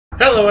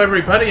Hello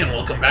everybody and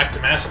welcome back to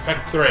Mass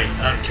Effect 3.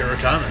 I'm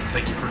Kirakan and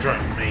thank you for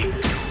joining me.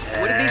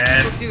 What did these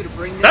people do to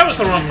bring this? That was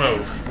the wrong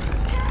move.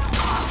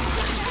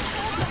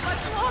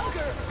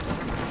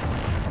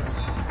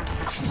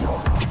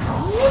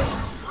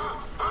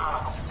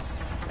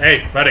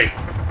 Hey, buddy.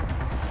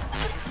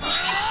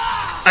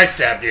 I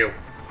stabbed you.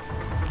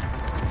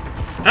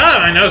 Ah,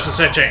 my nose is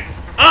itching.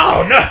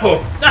 Oh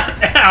no! Not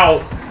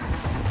now!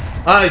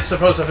 I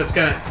suppose if it's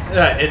gonna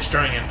itch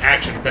during an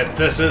action bit,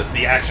 this is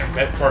the action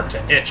bit for it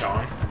to itch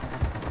on.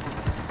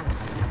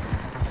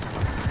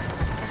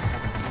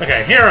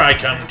 Okay, here I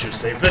come to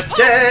save the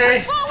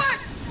day! Forward!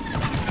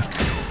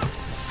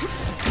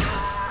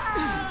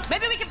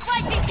 Maybe we can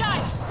flank these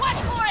guys! Watch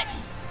for it!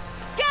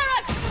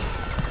 Garrett!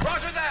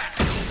 Roger that!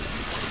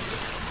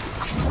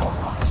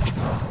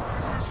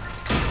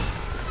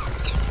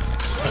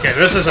 Okay,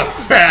 this is a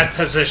bad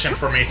position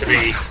for me to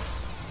be.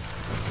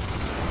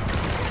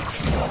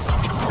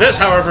 This,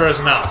 however,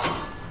 is not.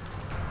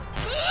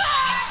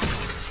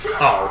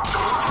 Oh.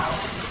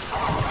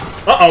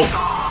 Uh-oh.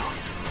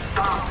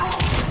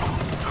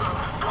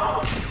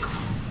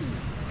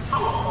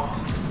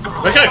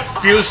 That guy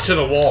fused to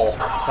the wall.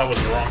 That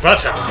was the wrong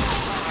button.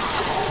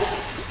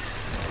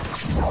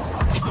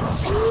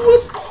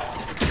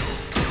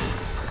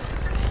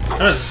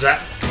 What is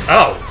that?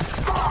 Oh.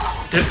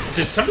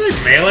 Did somebody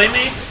melee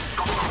me?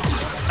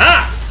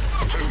 Ah!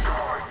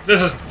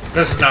 This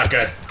is not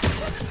good.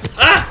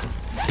 Ah!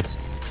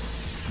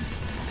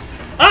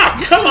 Ah,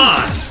 come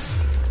on!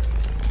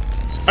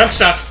 I'm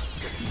stuck.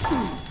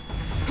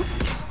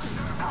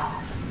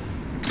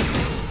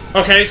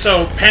 Okay,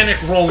 so panic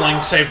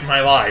rolling saved my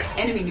life.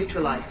 Enemy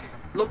neutralized.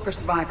 Look for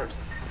survivors.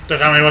 Don't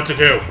tell me what to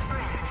do.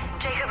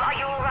 Jacob, are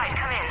you alright?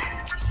 Come in.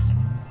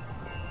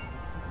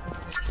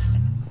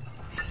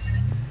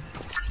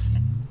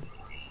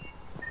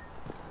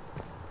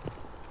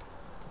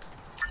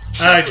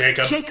 Hi,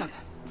 Jacob. Jacob!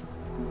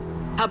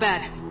 How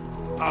bad?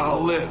 I'll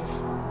live.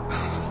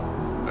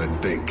 I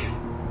think.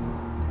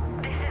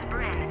 This is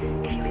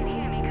Bryn. If you can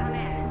hear me, come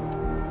in.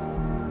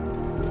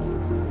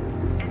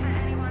 Is there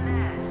anyone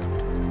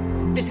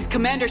there? This is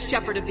Commander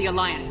Shepard of the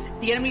Alliance.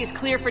 The enemy is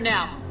clear for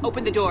now.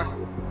 Open the door.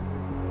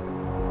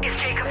 Is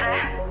Jacob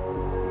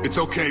there? It's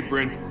okay,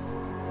 Bryn.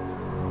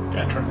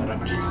 Gotta turn that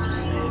up just a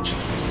smidge.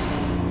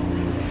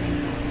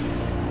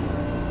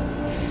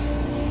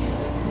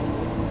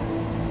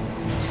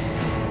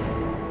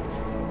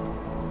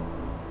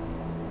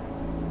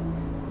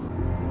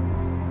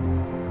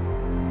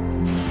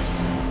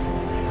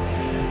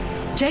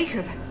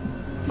 Jacob!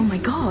 Oh my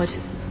god.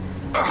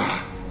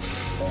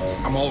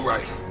 I'm all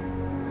right.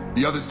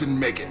 The others didn't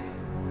make it.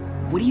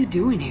 What are you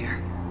doing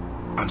here?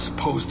 I'm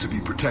supposed to be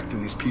protecting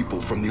these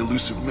people from the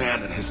elusive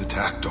man and his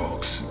attack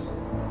dogs.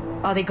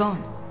 Are they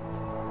gone?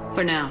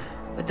 For now,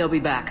 but they'll be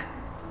back.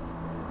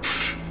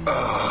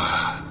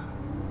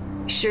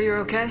 Sure you're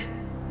okay?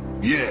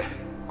 Yeah,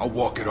 I'll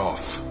walk it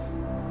off.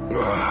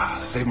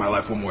 Save my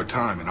life one more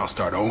time and I'll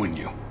start owing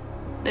you.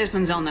 This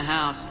one's on the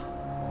house.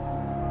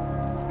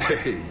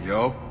 Hey,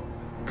 yo.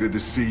 Good to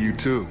see you,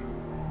 too.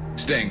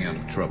 Staying out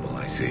of trouble,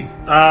 I see.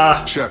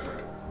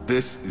 Shepard,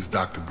 this is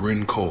Dr.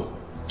 Bryn Cole.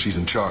 She's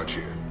in charge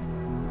here.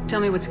 Tell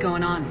me what's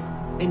going on.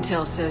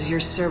 Intel says you're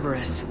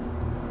Cerberus.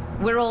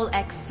 We're all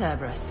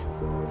ex-Cerberus.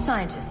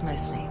 Scientists,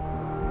 mostly.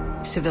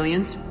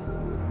 Civilians?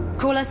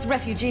 Call us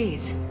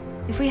refugees.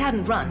 If we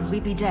hadn't run,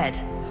 we'd be dead.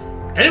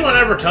 Anyone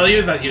ever tell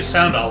you that you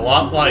sound a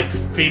lot like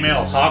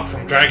Female Hawk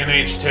from Dragon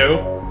Age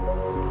 2?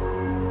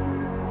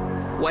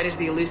 Why does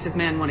the elusive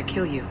man want to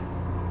kill you?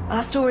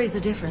 Our stories are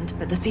different,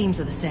 but the themes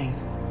are the same.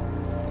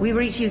 We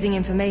were each using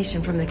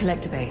information from the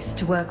collector base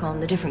to work on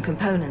the different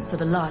components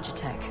of a larger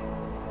tech.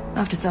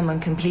 After someone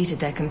completed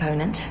their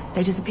component,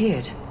 they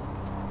disappeared.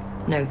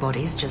 No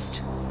bodies,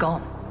 just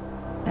gone.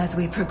 As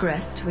we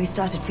progressed, we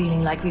started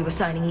feeling like we were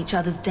signing each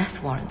other's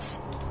death warrants.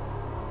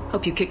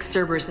 Hope you kicked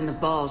Cerberus in the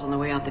balls on the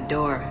way out the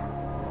door.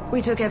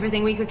 We took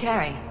everything we could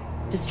carry,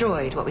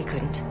 destroyed what we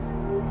couldn't.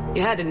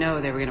 You had to know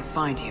they were gonna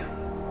find you.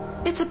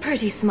 It's a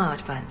pretty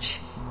smart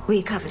bunch.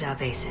 We covered our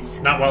bases.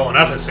 Not well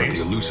enough, it But seems.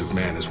 the elusive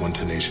man is one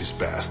tenacious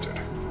bastard.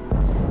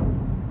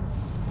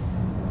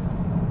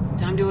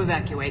 Time to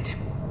evacuate.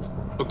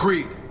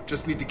 Agreed.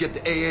 Just need to get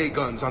the AA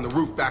guns on the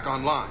roof back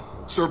online.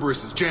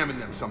 Cerberus is jamming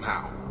them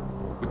somehow.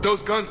 With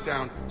those guns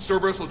down,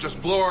 Cerberus will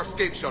just blow our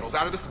escape shuttles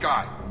out of the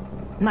sky.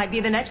 Might be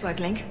the network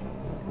link.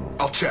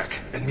 I'll check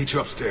and meet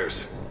you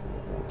upstairs.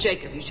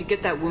 Jacob, you should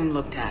get that wound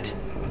looked at.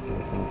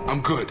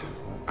 I'm good.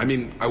 I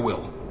mean, I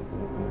will.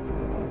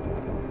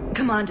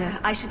 Commander,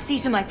 I should see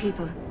to my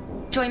people.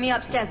 Join me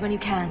upstairs when you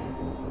can.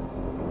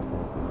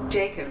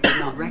 Jacob did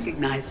not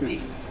recognize me.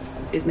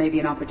 Is maybe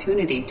an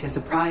opportunity to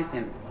surprise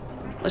him.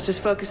 Let's just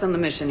focus on the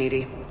mission,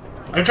 Edie.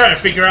 I'm trying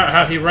to figure out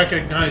how he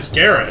recognized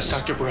Garrus.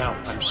 Dr. Brown,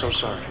 I'm so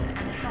sorry.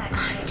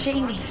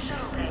 Jamie,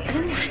 I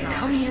didn't want to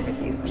come here with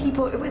these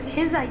people. It was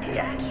his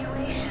idea.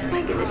 What am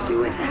I gonna do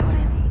without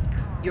him?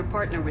 Your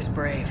partner was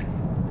brave.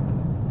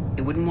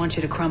 He wouldn't want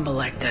you to crumble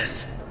like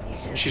this.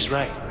 She's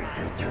right.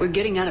 We're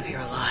getting out of here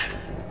alive.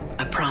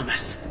 I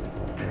promise.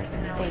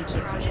 Thank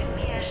you.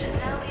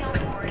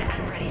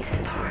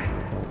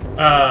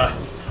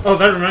 Oh,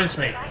 that reminds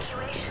me.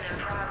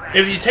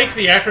 If you take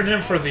the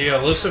acronym for the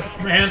elusive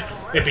man,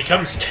 it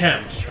becomes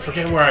Tim. I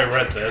forget where I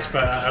read this,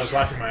 but I was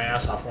laughing my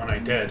ass off when I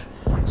did.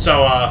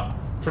 So,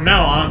 from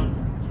now on,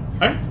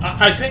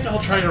 I think I'll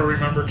try to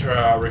remember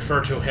to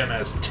refer to him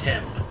as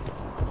Tim.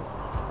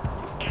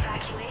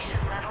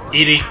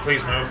 Edie,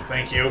 please move.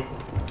 Thank you.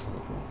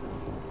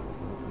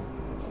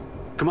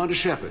 Commander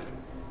Shepard,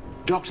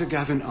 Dr.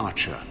 Gavin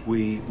Archer,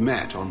 we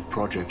met on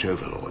Project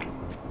Overlord.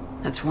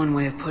 That's one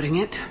way of putting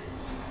it.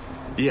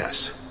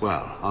 Yes,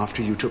 well,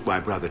 after you took my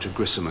brother to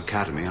Grissom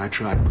Academy, I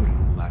tried putting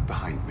all that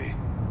behind me.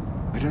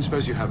 I don't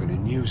suppose you have any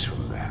news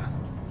from there.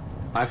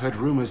 I've heard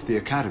rumors the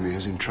Academy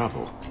is in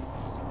trouble.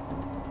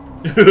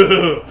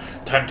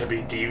 Time to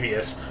be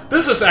devious.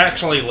 This is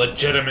actually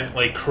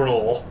legitimately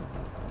cruel.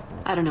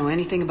 I don't know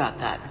anything about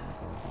that.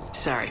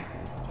 Sorry.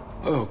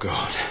 Oh,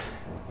 God.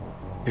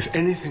 If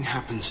anything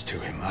happens to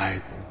him,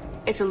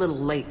 It's a little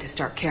late to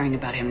start caring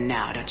about him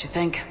now, don't you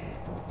think?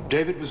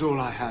 David was all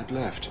I had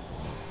left.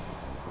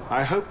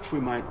 I hoped we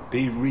might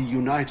be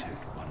reunited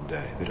one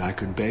day, that I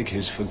could beg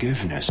his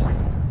forgiveness.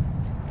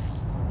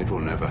 It will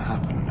never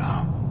happen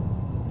now.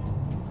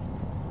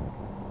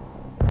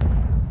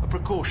 A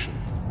precaution,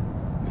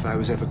 if I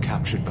was ever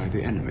captured by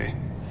the enemy,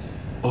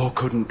 or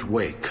couldn't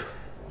wake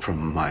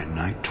from my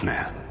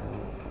nightmare.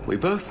 We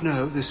both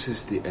know this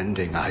is the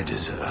ending I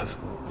deserve.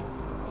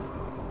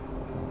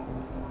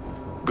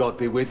 God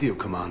be with you,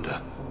 Commander.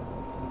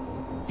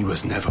 He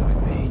was never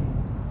with me.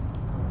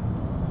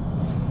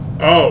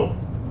 Oh.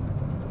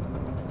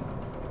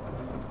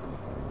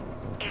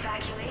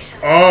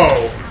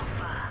 Oh.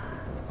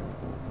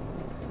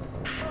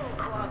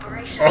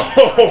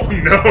 Oh,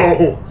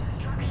 no.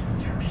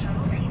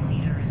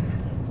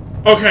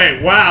 Okay,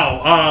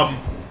 wow.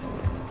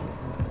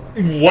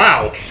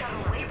 Wow.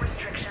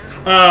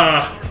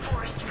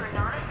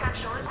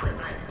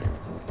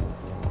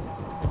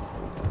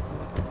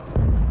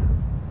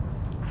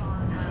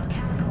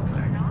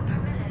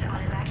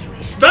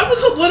 That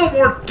was a little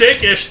more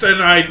dickish than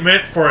I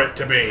meant for it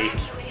to be.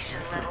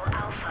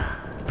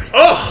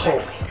 Oh!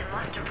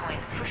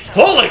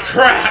 Holy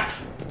crap!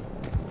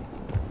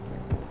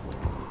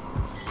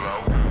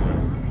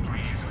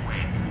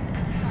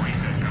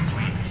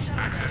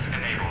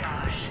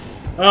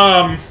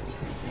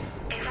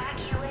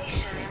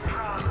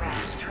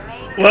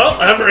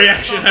 Well, every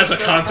action has a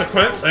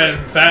consequence,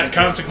 and that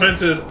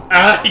consequence is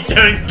I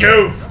done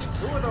goofed.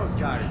 Who are those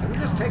guys? It'll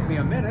just take me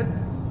a minute.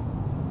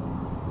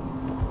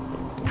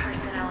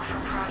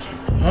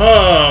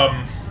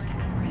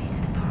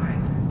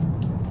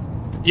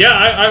 Yeah,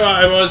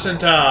 I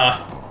wasn't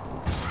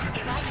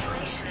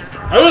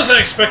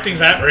expecting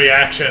that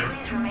reaction.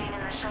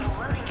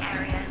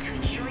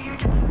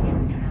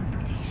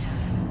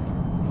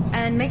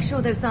 And make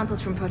sure those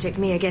samples from Project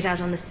Mia get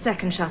out on the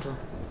second shuttle.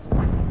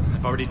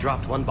 I've already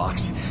dropped one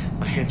box.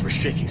 My hands were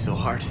shaking so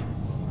hard.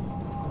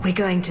 We're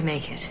going to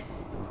make it.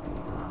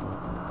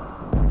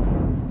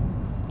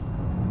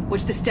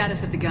 What's the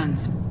status of the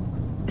guns?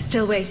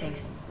 Still waiting.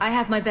 I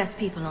have my best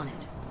people on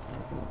it.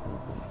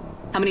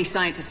 How many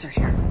scientists are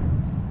here?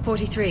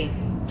 43,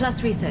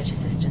 plus research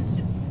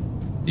assistants.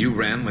 You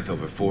ran with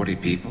over 40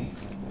 people?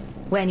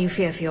 When you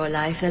fear for your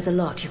life, there's a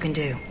lot you can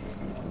do.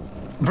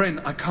 Bryn,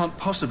 I can't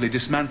possibly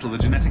dismantle the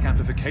genetic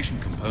amplification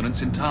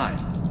components in time.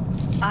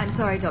 I'm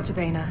sorry, Dr.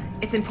 Boehner.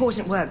 It's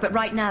important work, but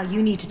right now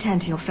you need to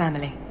tend to your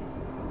family.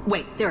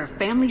 Wait, there are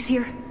families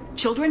here?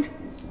 Children?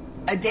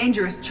 A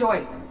dangerous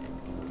choice.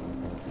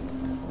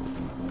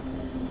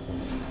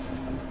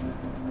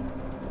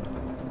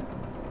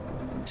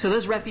 So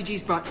those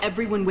refugees brought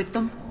everyone with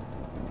them?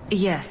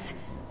 Yes.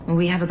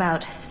 We have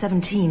about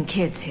 17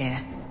 kids here.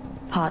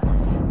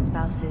 Partners,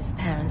 spouses,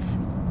 parents.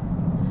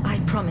 I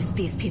promised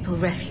these people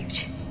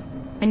refuge.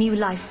 A new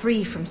life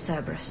free from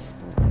Cerberus.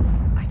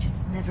 I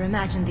just never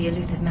imagined the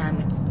elusive man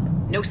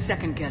would... No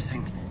second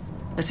guessing.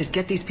 Let's just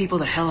get these people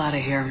the hell out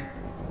of here.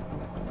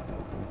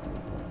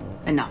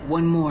 And not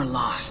one more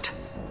lost.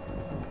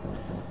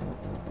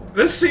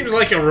 This seems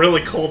like a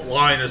really cold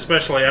line,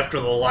 especially after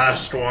the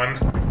last one.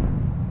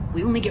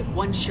 We only get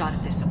one shot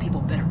at this, so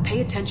people better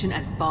pay attention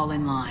and fall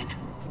in line.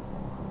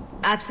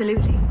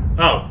 Absolutely.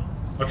 Oh,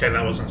 okay,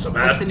 that wasn't so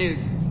bad. What's the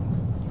news?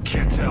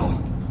 Can't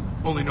tell.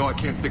 Only know I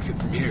can't fix it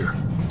from here.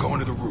 I'm going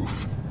to the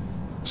roof.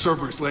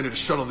 Cerberus landed a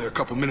shuttle there a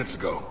couple minutes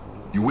ago.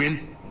 You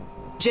in?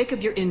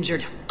 Jacob, you're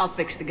injured. I'll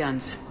fix the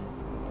guns.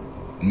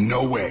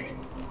 No way.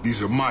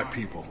 These are my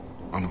people.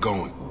 I'm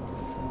going.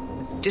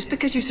 Just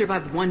because you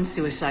survived one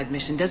suicide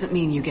mission doesn't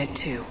mean you get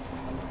two.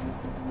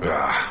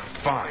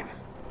 Fine.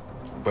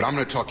 But I'm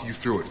gonna talk you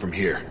through it from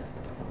here.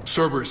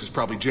 Cerberus is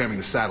probably jamming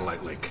the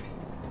satellite link.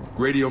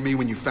 Radio me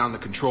when you found the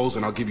controls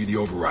and I'll give you the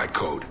override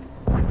code.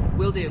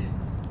 Will do.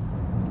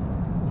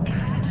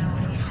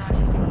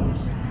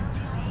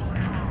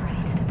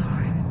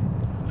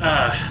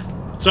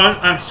 So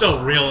I'm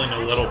still reeling a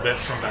little bit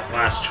from that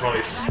last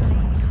choice.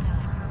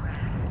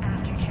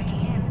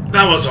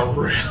 That was a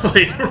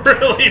really,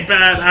 really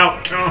bad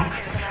outcome.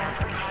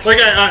 Like,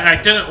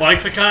 I didn't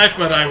like the guy,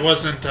 but I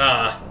wasn't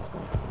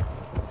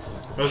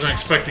I wasn't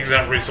expecting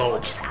that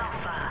result.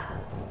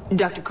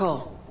 Dr.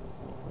 Cole,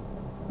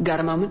 got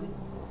a moment?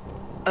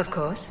 Of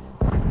course.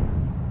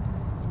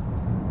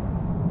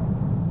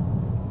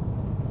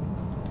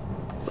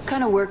 What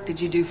kind of work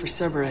did you do for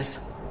Cerberus?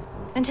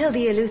 Until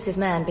the elusive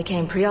man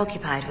became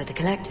preoccupied with the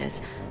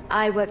Collectors,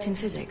 I worked in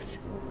physics.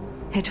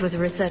 It was a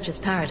researcher's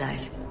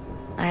paradise.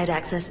 I had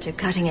access to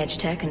cutting-edge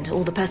tech and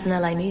all the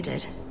personnel I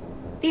needed.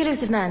 The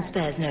elusive man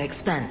spares no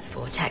expense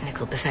for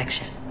technical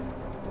perfection.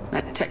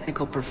 That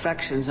technical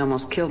perfection's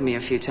almost killed me a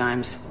few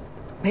times.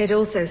 It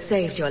also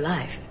saved your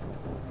life.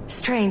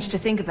 Strange to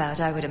think about,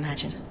 I would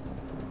imagine.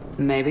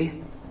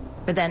 Maybe.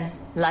 But then,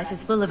 life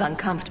is full of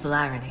uncomfortable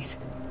ironies.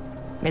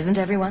 Isn't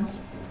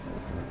everyone's?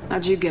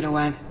 How'd you get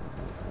away?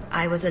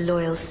 I was a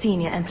loyal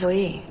senior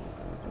employee.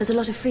 There's a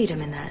lot of freedom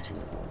in that.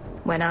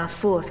 When our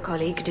fourth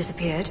colleague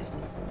disappeared,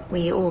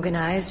 we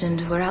organized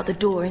and were out the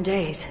door in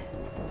days.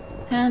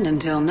 And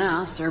until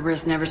now,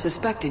 Cerberus never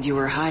suspected you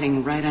were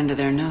hiding right under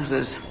their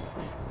noses.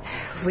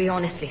 We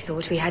honestly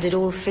thought we had it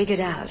all figured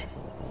out.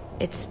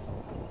 It's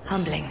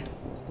humbling.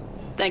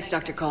 Thanks,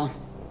 Dr. Cole.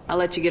 I'll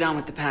let you get on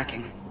with the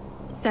packing.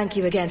 Thank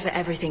you again for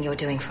everything you're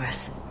doing for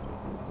us.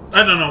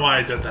 I don't know why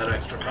I did that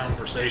extra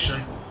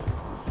conversation.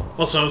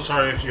 Also,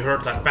 sorry if you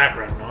heard that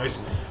background noise.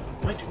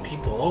 Why do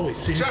people always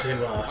seem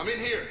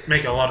to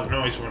make a lot of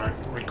noise when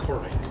I'm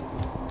recording?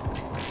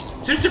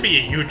 Seems to be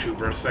a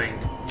YouTuber thing.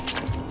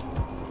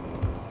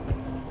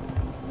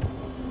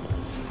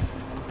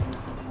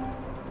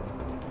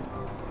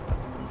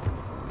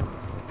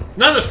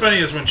 Not as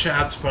funny as when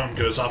Chad's phone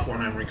goes off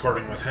when I'm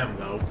recording with him,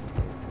 though.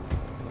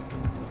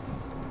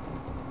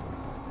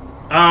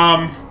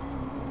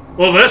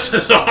 Well, this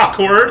is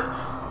awkward.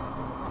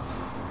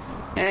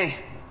 Hey,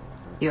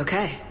 you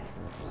okay?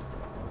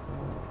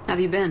 Have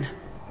you been?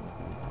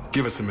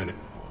 Give us a minute.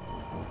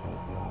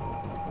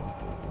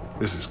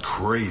 This is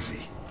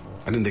crazy.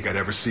 I didn't think I'd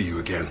ever see you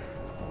again.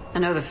 I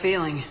know the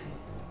feeling.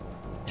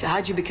 So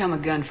how'd you become a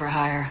gun for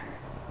hire?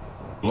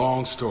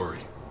 Long story.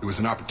 It was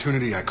an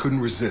opportunity I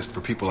couldn't resist for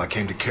people I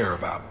came to care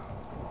about.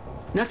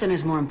 Nothing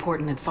is more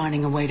important than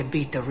finding a way to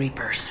beat the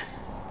Reapers.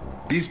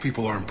 These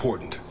people are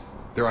important.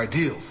 Their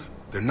ideals,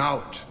 their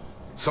knowledge.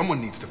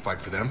 Someone needs to fight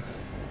for them.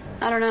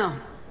 I don't know.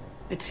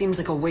 It seems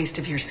like a waste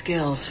of your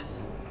skills.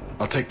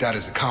 I'll take that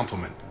as a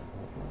compliment.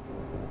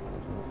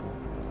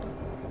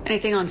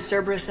 Anything on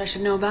Cerberus I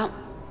should know about?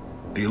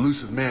 The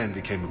elusive man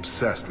became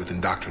obsessed with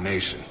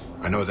indoctrination.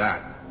 I know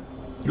that.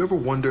 You ever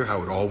wonder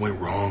how it all went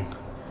wrong?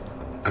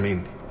 I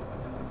mean,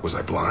 was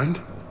I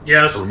blind?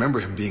 Yes. I remember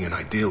him being an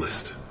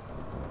idealist.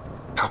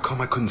 How come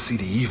I couldn't see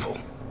the evil?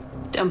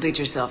 Don't beat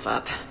yourself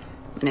up.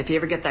 And if you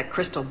ever get that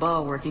crystal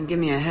ball working, give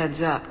me a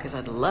heads up, because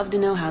I'd love to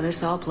know how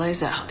this all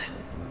plays out.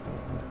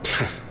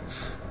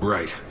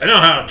 Right. I know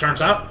how it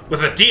turns out,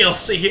 with a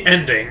DLC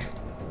ending.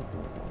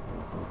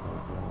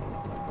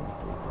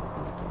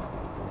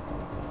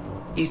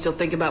 You still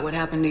think about what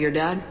happened to your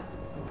dad?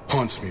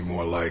 Haunts me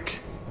more like...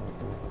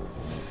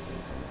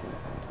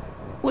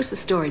 What's the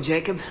story,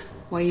 Jacob?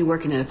 Why are you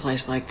working at a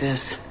place like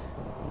this?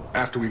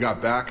 After we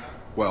got back,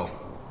 well,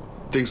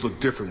 things look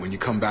different when you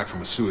come back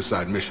from a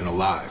suicide mission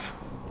alive.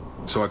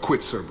 So I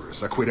quit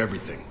Cerberus, I quit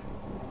everything.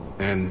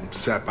 And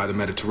sat by the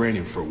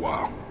Mediterranean for a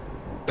while.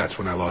 That's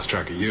when I lost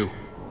track of you.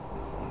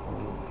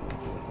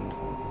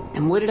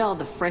 And what did all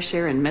the fresh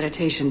air and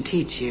meditation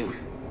teach you?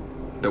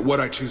 That what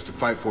I choose to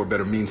fight for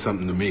better mean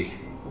something to me.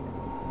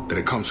 That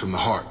it comes from the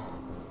heart.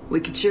 We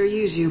could sure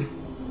use you.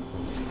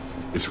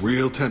 It's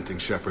real tempting,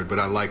 Shepard, but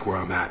I like where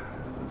I'm at.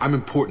 I'm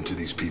important to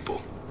these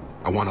people.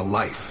 I want a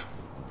life.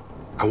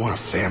 I want a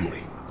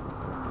family.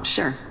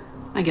 Sure,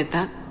 I get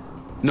that.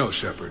 No,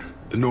 Shepard.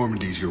 The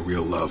Normandy's your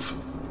real love.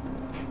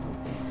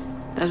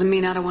 Doesn't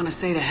mean I don't want to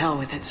say to hell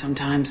with it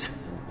sometimes.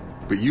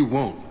 But you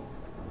won't.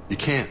 You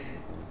can't.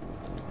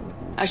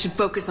 I should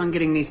focus on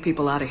getting these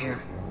people out of here.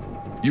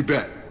 You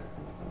bet.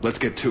 Let's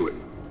get to it.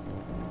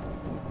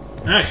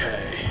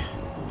 Okay.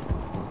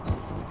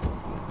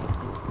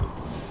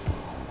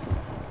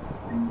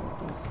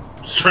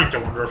 Starting to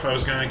wonder if I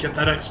was going to get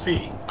that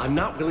XP. I'm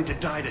not willing to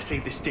die to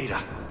save this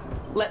data.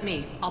 Let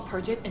me. I'll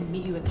purge it and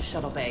meet you at the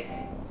shuttle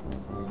bay.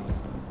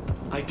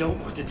 I don't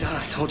want to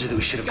die. I told you that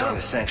we should have gone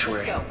to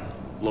Sanctuary. Let's go.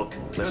 Look,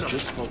 let's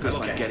just focus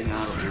on getting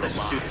out of here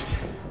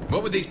alive.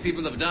 What would these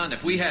people have done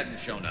if we hadn't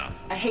shown up?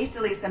 A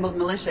hastily assembled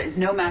militia is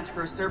no match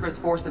for a Cerberus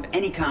force of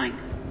any kind.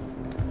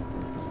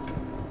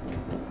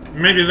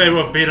 Maybe they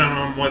would have beaten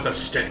him with a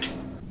stick.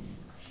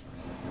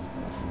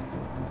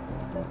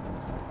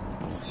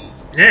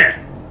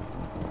 Yeah.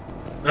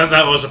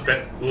 That was a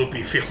bit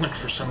loopy feeling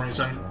for some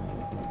reason.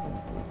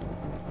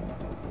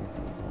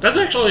 That's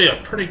actually a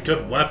pretty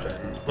good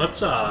weapon. Let's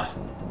try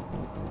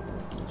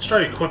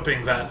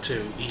equipping that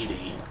to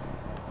Edie.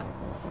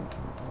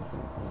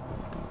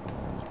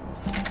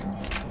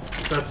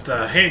 That's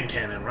the hand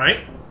cannon,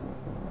 right?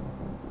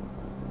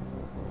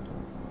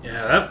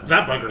 Yeah,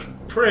 that bugger's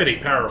pretty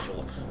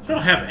powerful. I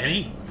don't have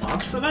any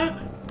mods for that?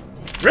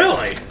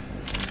 Really?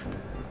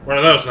 What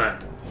are those then?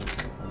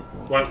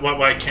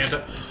 Why can't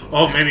I?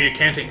 Oh, maybe you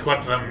can't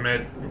equip them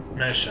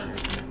mid-mission.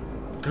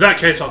 In that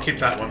case, I'll keep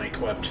that one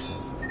equipped.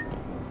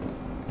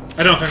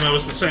 I don't think that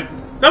was the same.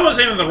 That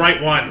wasn't even the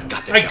right one.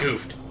 I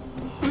goofed.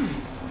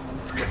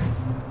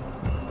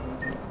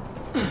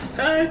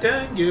 I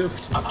done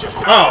goofed.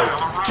 Oh.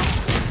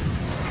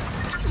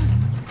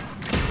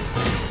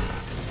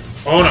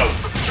 Oh no.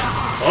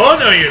 Oh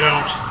no, you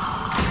don't.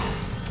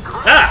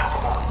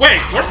 Ah!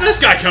 Wait, where did this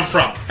guy come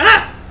from?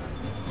 Ah!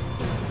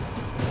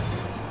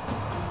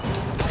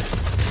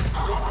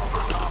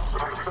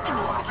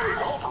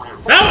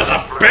 That was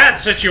a bad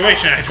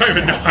situation. I don't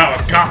even know how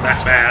it got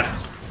that bad.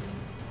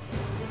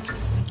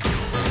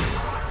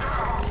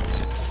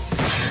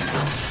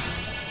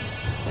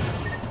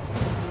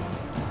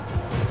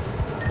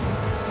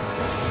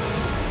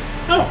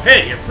 Oh,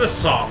 hey, it's this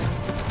song.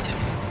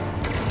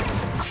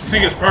 I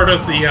think it's part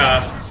of the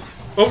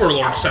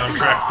Overlord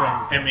soundtrack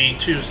from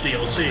ME2's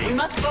DLC. We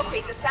must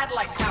locate the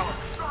satellite tower.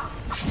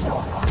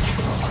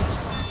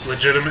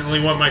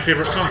 Legitimately one of my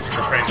favorite songs in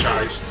the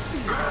franchise.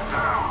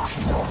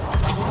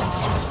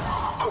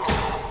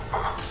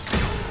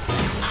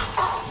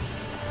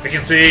 I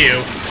can see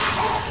you.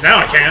 Now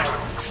I can't.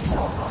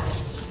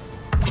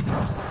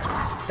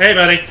 Hey,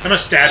 buddy, I'm gonna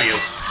stab you.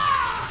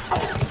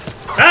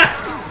 Ah!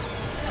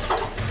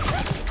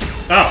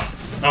 Oh.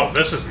 Oh,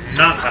 this is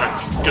not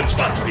a good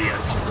spot to be in.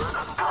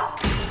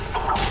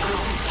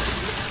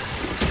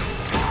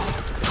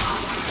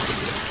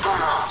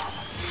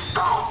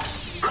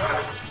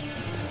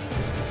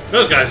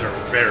 Those guys are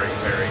very,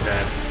 very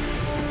dead.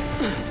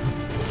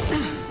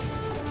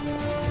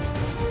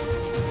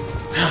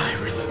 I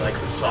really like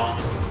this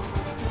song.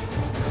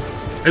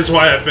 This is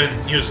why I've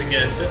been using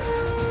it.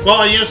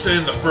 Well, I used it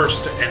in the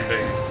first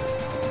ending.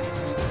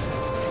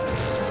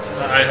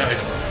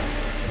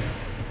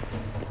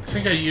 I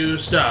think I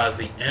used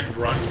the end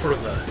run for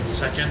the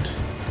second.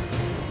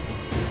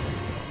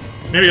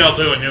 Maybe I'll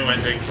do a new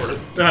ending for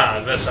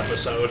this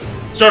episode.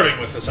 Starting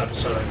with this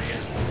episode, I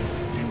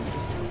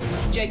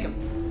mean. Jacob,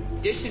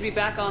 dish should be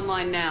back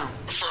online now.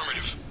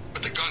 Affirmative,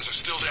 but the guns are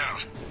still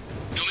down.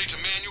 You'll need to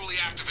manually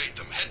activate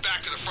them. Head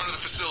back to the front of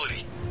the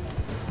facility.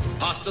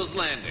 Hostiles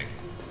landing.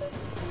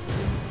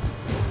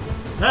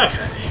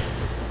 Okay.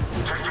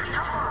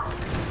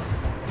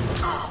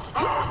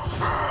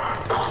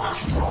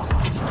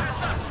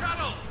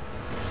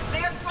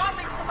 They are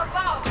dropping from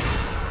above.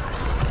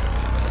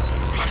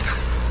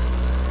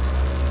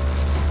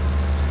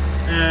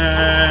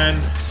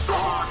 And...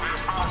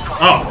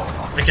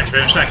 oh, I can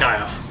finish that guy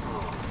off.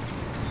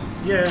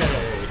 Yay.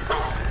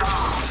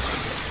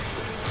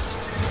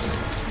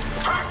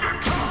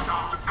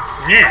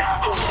 Yeah.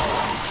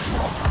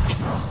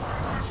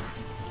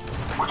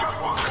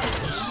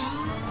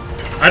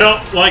 I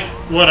don't like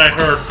what I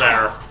heard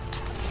there.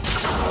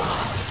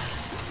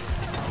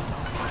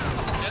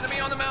 Enemy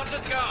on the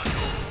mounted gun.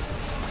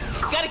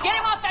 Gotta get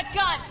him off that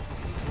gun!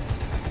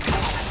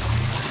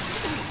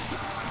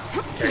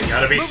 Okay,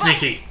 gotta be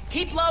sneaky.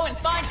 Keep low and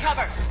find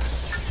cover.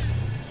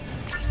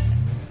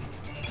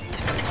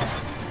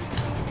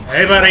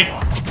 Hey, buddy.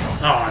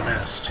 Oh, I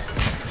missed.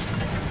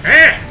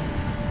 Eh!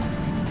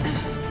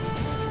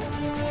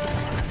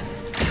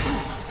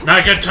 Not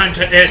a good time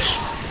to itch.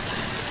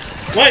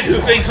 Why do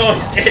things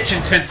always itch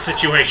in tense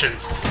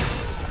situations?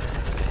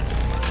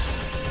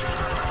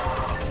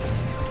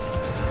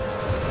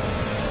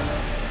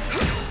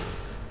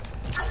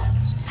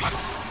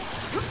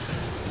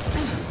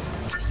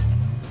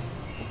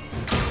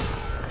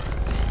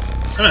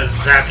 I'm gonna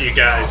zap you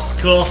guys.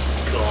 Cool?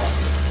 Cool.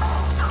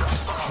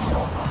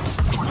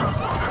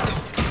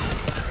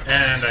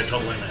 And I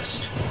totally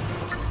missed.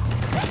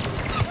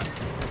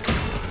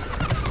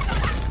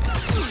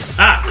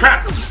 Ah,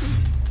 crap!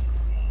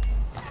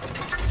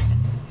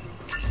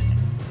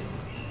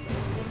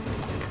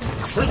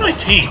 Where's my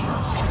team?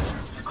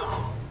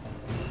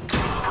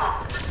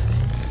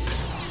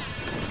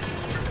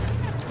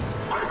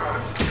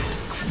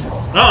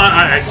 Oh,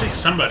 I see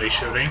somebody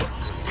shooting.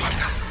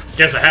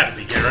 Guess I had to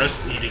be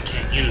Garrus. Edie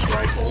can't use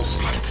rifles.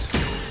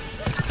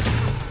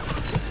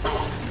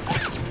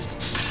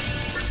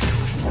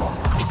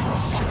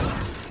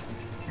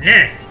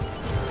 Yeah.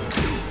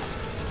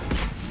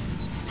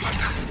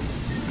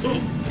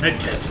 Ooh,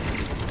 medkit.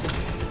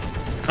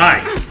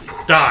 Hi.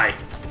 Die.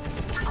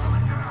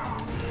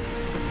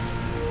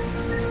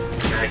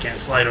 I can't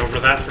slide over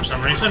that for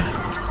some reason. We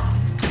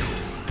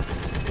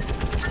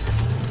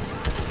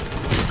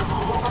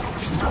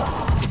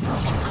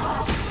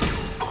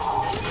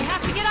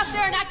have to get up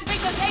there and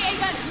activate those AA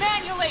guns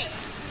manually!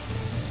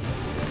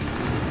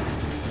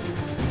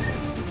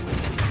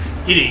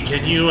 Edie,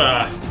 can you,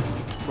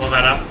 blow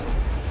that up?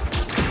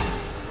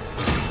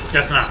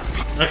 Guess not.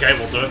 Okay,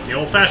 we'll do it the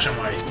old-fashioned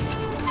way.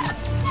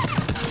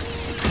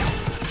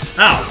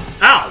 Ow!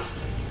 Ow!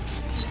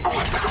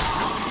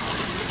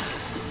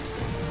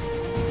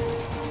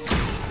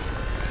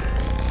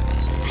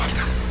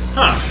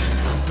 Huh.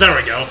 There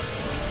we go.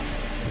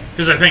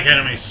 Because I think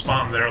enemies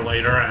spawn there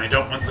later, and I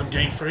don't want them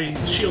getting free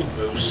shield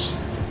boosts.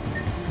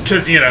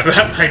 Because, you know,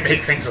 that might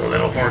make things a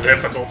little more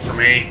difficult for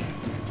me.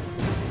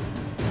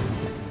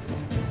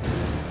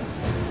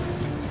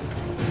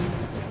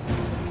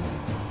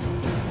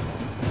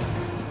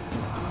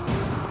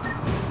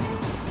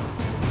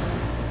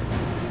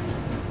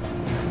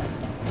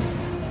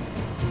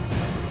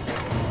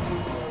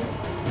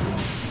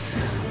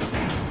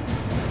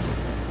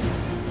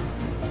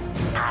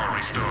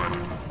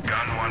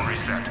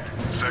 reset.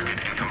 Circuit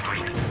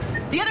incomplete.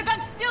 The other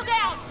gun's still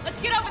down! Let's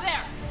get over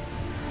there!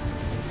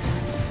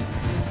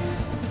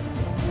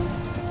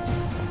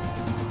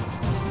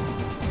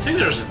 I think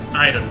there's an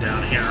item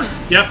down here.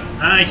 Yep,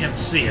 I can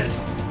see it.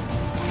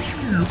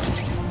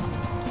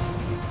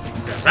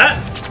 Got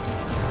that.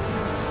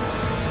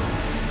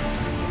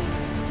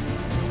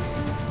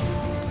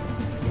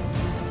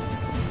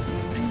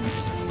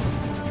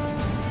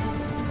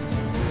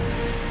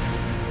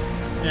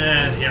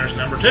 And here's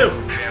number 2.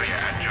 Failure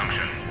at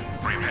junction.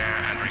 Repair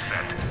and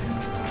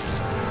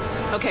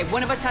reset. Okay,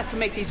 one of us has to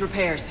make these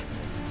repairs.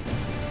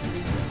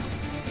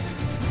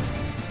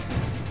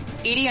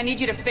 Edie, I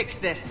need you to fix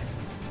this.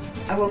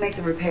 I will make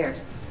the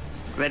repairs.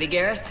 Ready,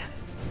 Garrus?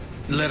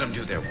 Let them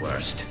do their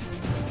worst.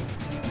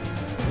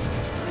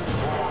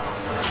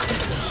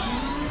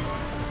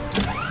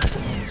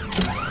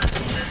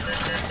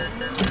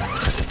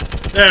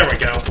 There we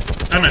go.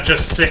 I'm gonna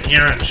just sit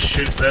here and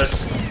shoot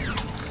this.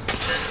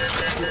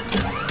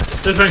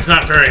 This thing's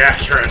not very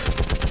accurate.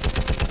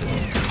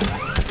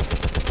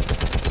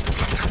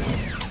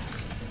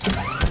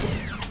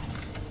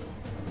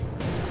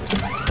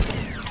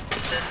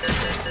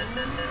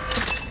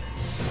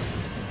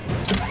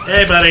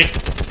 Hey, buddy.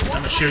 I'm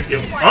gonna shoot you.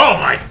 Oh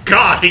my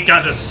god, he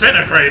got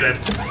disintegrated!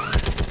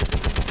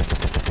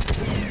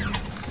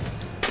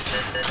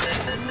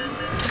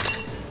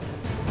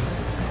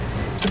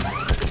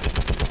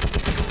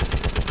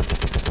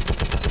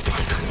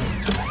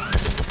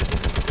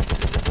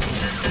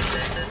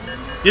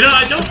 You know,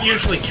 I don't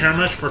usually care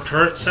much for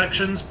turret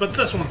sections, but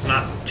this one's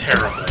not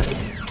terrible.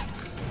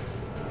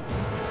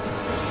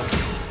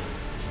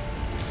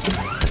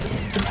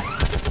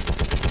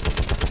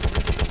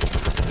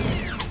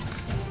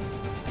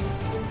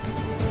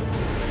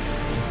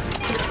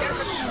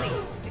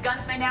 The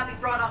guns may now be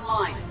brought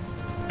online.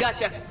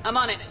 Gotcha. I'm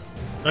on it.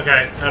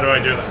 Okay, how do I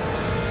do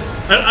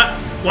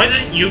that? Why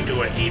didn't you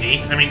do it,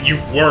 Edie? I mean, you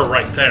were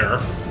right there.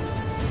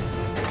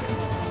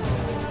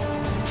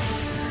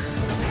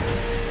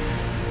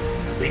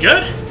 We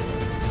good?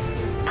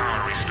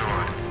 Power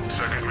restored.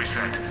 Circuit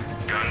reset.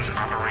 Guns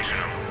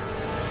operational.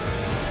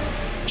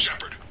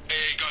 Shepard,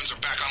 AA guns are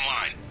back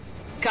online.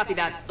 Copy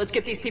that. Let's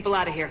get these people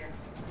out of here.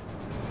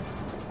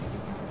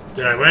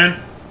 Did I win?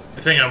 I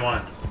think I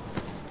won.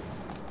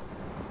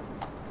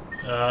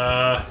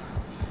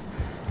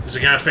 Is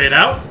it gonna fade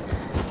out?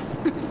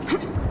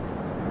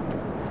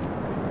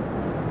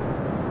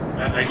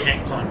 I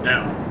can't climb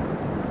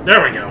down.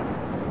 There we go.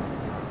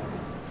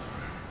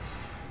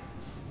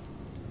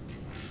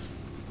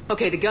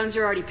 Okay, the guns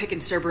are already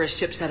picking Cerberus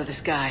ships out of the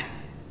sky.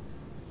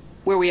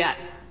 Where we at?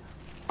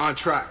 On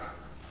track.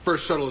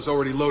 First shuttle is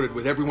already loaded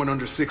with everyone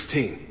under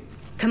 16.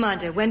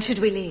 Commander, when should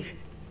we leave?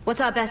 What's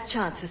our best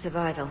chance for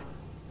survival?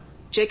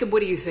 Jacob,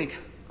 what do you think?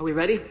 Are we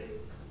ready?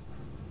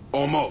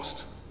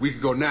 Almost. We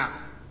could go now.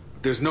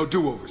 There's no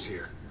do-overs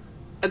here.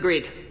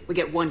 Agreed. We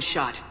get one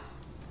shot.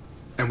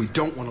 And we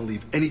don't want to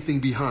leave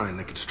anything behind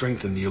that could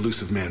strengthen the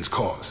elusive man's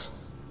cause.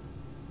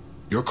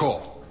 Your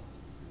call.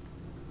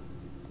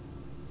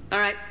 All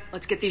right,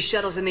 let's get these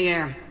shuttles in the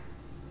air.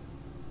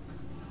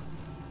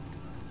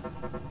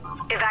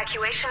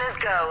 Evacuation is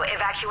go.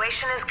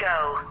 Evacuation is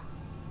go.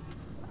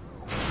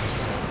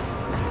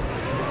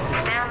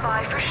 Stand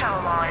by for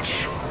shuttle launch.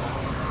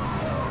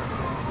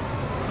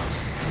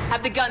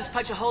 Have the guns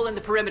punch a hole in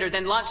the perimeter,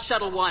 then launch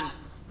Shuttle 1.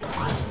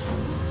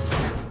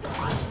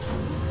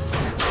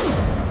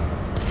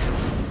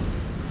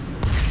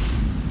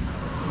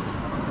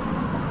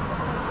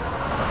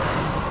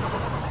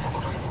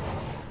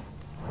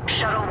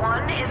 Shuttle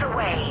 1 is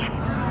away.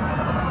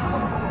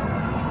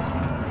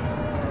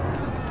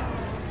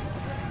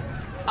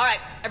 All right,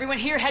 everyone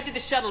here, head to the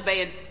shuttle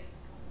bay and...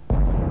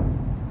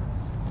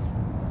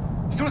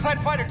 Suicide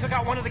fighter took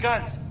out one of the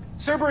guns.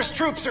 Cerberus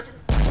troops are...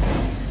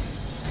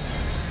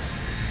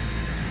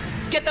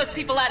 Get those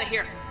people out of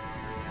here.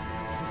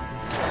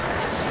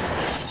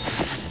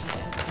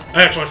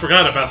 I actually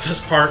forgot about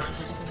this part.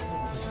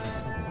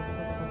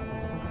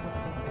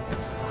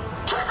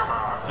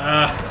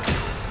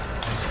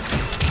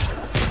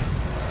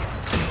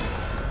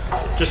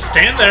 Just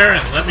stand there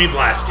and let me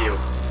blast you.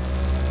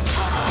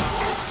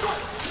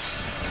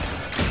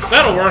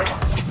 That'll work.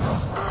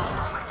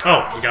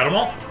 Oh, you got them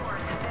all?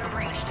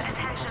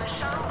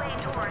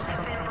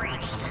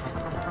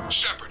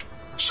 Shepard,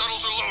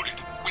 shuttles are loaded.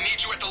 We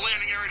need you at the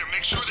landing area to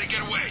make sure they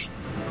get away.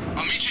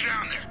 I'll meet you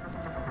down there.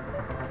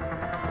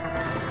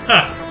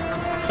 Huh.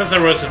 I thought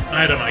there was an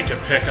item I could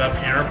pick up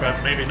here,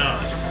 but maybe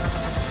not.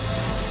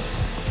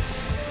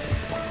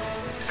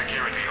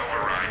 Security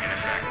override in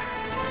effect.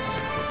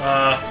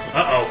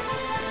 Uh-oh.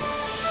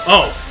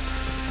 Oh.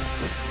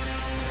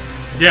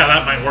 Yeah,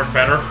 that might work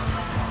better.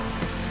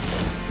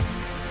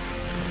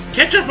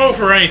 Can't jump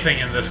over anything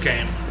in this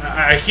game.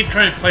 I keep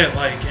trying to play it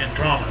like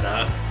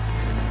Andromeda.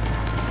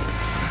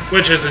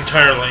 Which is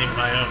entirely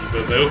my own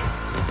boo-boo.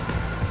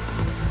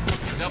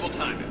 Double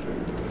time it.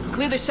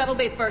 Clear the shuttle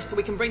bay first so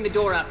we can bring the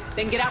door up.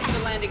 Then get out to the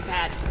landing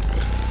pad.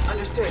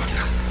 Understood.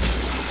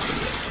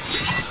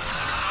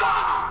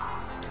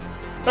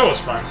 That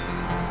was fun.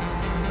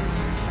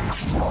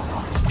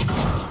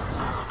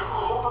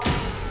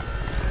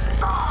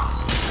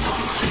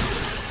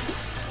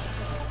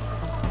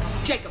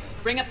 Jacob,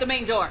 bring up the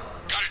main door.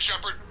 Got it,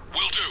 Shepard.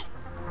 Will do.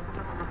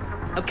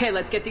 Okay,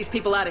 let's get these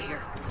people out of here.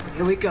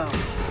 Here we go.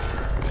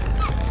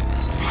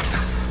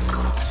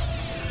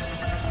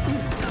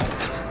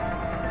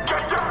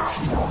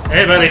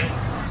 Hey, buddy.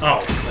 Oh,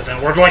 that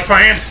didn't work like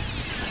planned.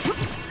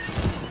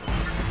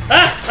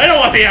 Ah, I don't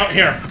want to be out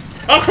here.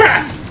 Oh,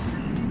 crap.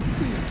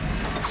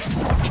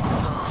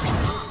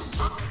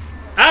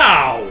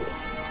 Ow.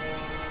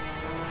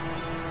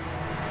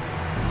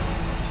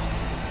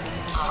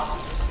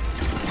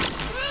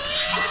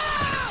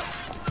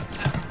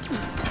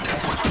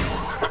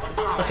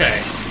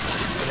 Okay.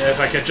 If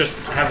I could just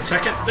have a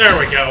second. There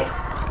we go.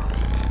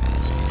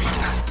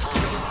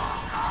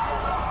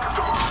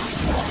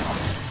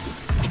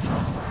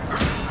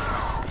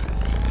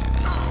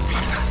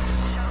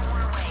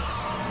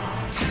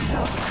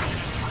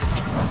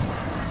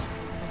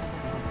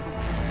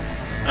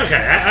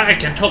 Okay, I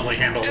can totally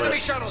handle Enemy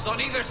this. shuttles on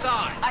either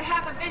side. I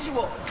have a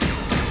visual.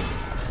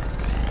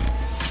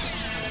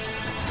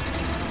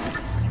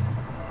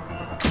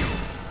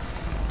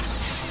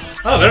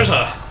 Oh, there's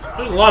a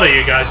lot of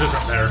you guys,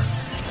 isn't there?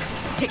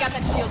 Take out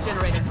that shield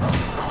generator.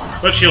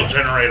 What shield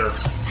generator?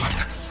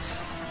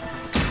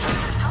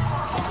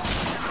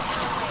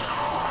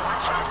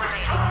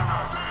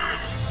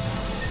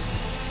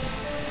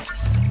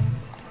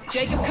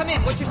 Jacob, come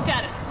in. What's your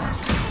status?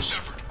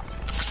 Shepard,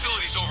 the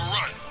facility's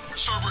overrun.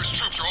 Cerberus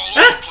troops are all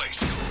over the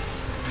place.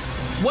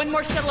 One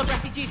more shuttle of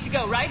refugees to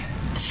go, right?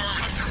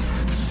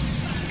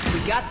 Affirmative. We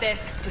got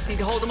this. Just need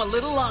to hold them a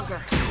little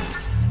longer.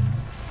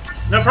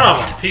 No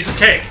problem. Piece of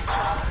cake.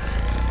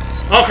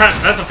 Oh crap,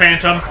 that's a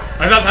phantom.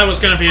 I thought that was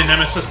going to be a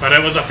nemesis, but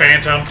it was a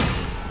phantom.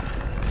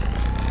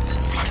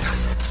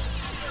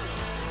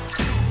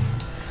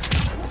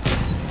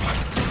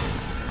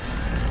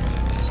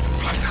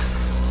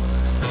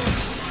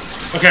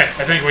 Okay,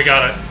 I think we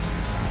got it.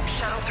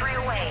 Shuttle 3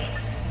 away.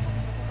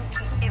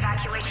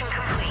 Evacuation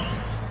complete.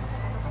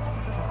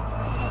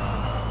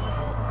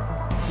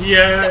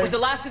 Yeah. That was the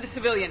last of the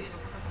civilians.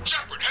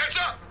 Shepard, heads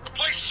up! The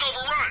place is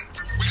overrun.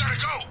 We gotta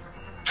go.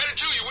 Headed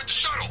to you with the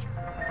shuttle.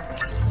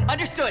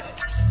 Understood.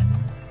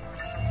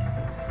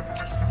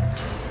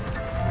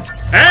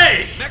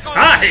 Hey!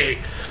 Hi!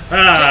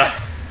 Jacob,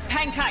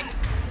 hang tight.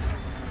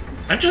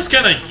 I'm just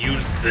gonna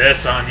use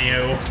this on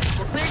you.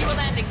 We'll clear you a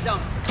landing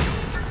zone.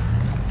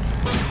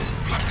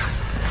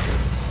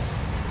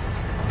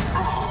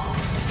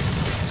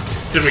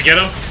 Did we get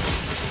him?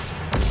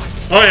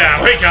 Oh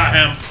yeah, we got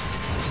him.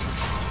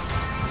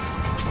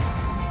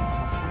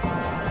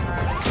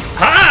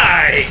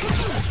 Hi!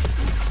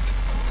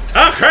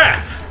 Oh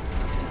crap!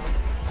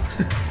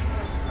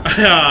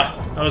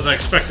 I wasn't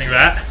expecting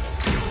that.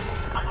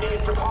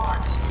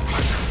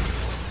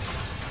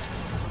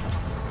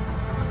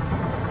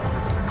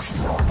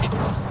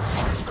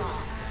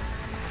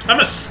 I'm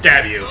gonna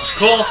stab you.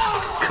 Cool?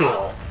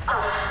 Cool.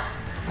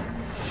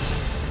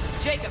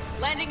 Jacob,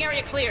 landing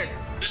area cleared.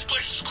 This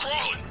place is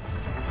crawling.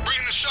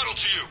 Bringing the shuttle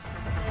to you.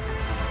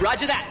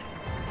 Roger that.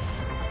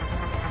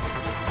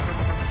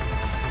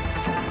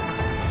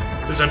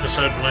 This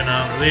episode went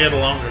on a little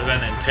longer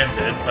than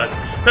intended, but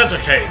that's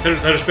okay.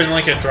 There's been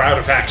like a drought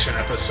of action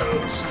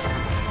episodes.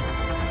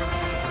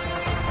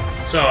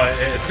 So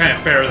it's kind of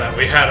fair that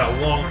we had a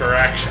longer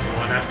action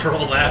one after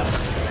all that.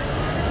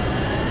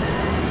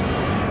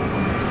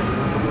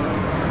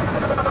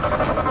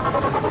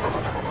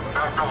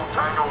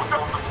 Tango,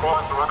 Delta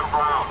Squad, surrender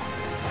ground.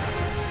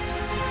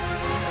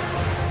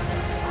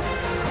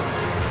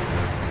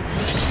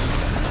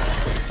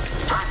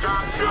 Take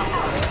down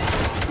Shepard.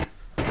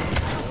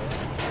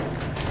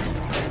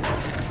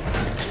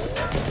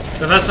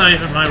 But that's not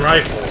even my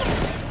rifle.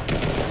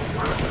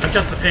 I've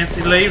got the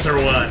fancy laser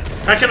one.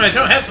 How come I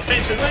don't have the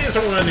fancy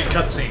laser one in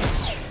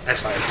cutscenes?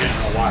 Actually, I do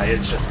know why.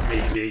 It's just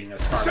me being a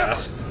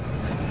smartass.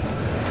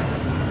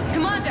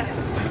 Commander!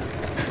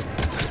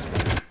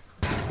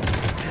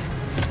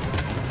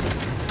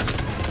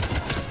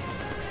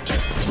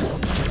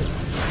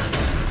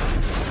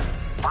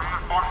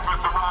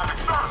 Reinforcements arriving,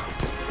 sir.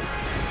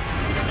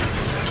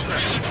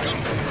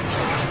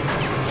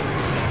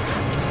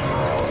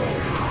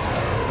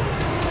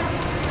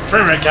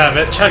 Frame rate got a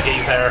bit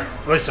chuggy there.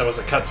 At least that was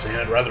a cutscene.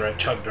 I'd rather it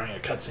chug during a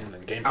cutscene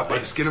than gameplay. Out by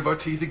the skin of our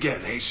teeth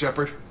again, hey,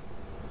 Shepard?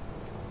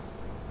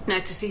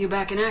 Nice to see you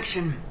back in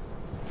action.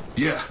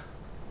 Yeah,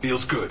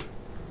 feels good.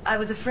 I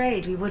was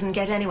afraid we wouldn't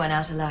get anyone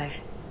out alive.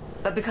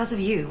 But because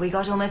of you, we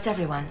got almost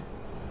everyone.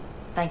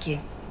 Thank you.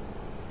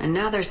 And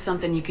now there's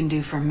something you can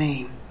do for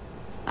me.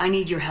 I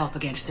need your help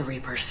against the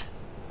Reapers.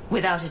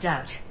 Without a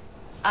doubt.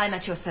 I'm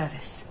at your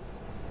service.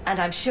 And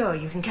I'm sure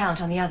you can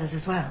count on the others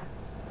as well.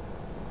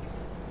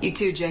 You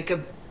too,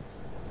 Jacob.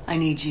 I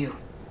need you.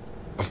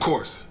 Of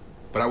course,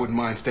 but I wouldn't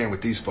mind staying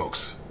with these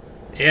folks.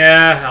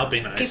 Yeah, I'll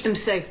be nice. Keep them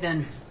safe,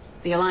 then.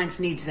 The Alliance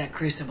needs that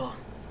crucible.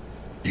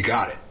 You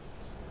got it.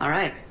 All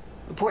right.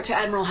 Report to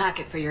Admiral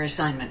Hackett for your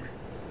assignment.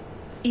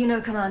 You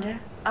know, Commander,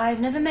 I've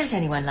never met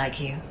anyone like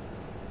you.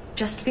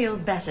 Just feel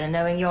better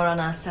knowing you're on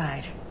our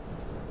side.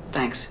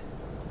 Thanks.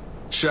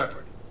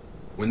 Shepard,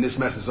 when this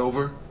mess is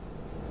over,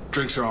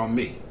 drinks are on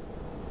me.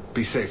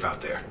 Be safe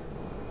out there.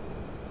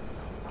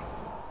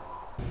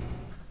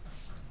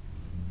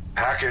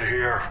 Hackett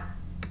here.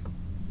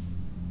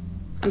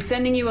 I'm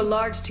sending you a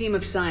large team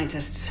of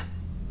scientists.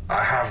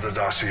 I have the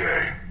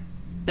dossier.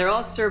 They're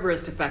all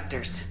Cerberus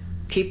defectors.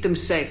 Keep them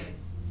safe.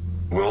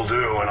 Will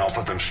do, and I'll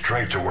put them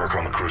straight to work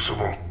on the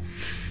Crucible.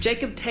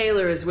 Jacob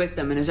Taylor is with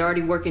them and is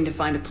already working to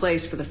find a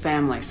place for the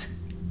families.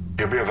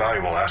 He'll be a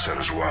valuable asset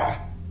as well.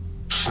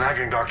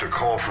 Snagging Dr.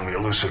 Cole from the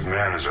elusive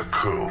man is a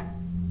coup.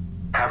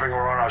 Having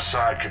her on our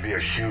side could be a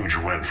huge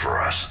win for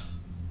us.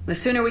 The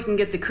sooner we can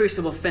get the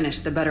Crucible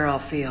finished, the better I'll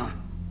feel.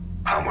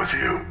 I'm with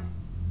you.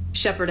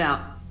 Shepard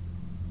out.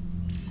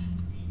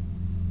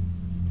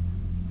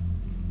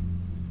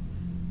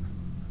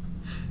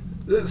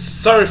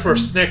 Sorry for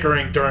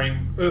snickering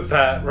during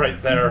that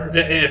right there,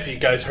 if you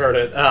guys heard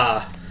it.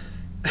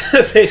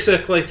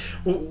 Basically,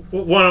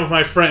 one of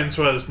my friends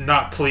was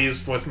not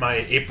pleased with my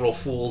April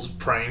Fool's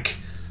prank.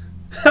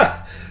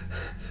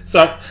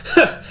 So,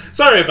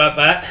 sorry about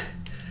that.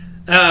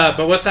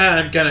 But with that,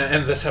 I'm going to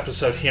end this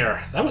episode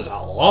here. That was a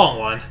long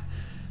one.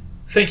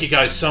 Thank you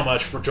guys so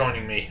much for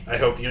joining me. I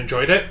hope you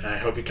enjoyed it, and I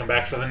hope you come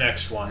back for the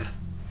next one.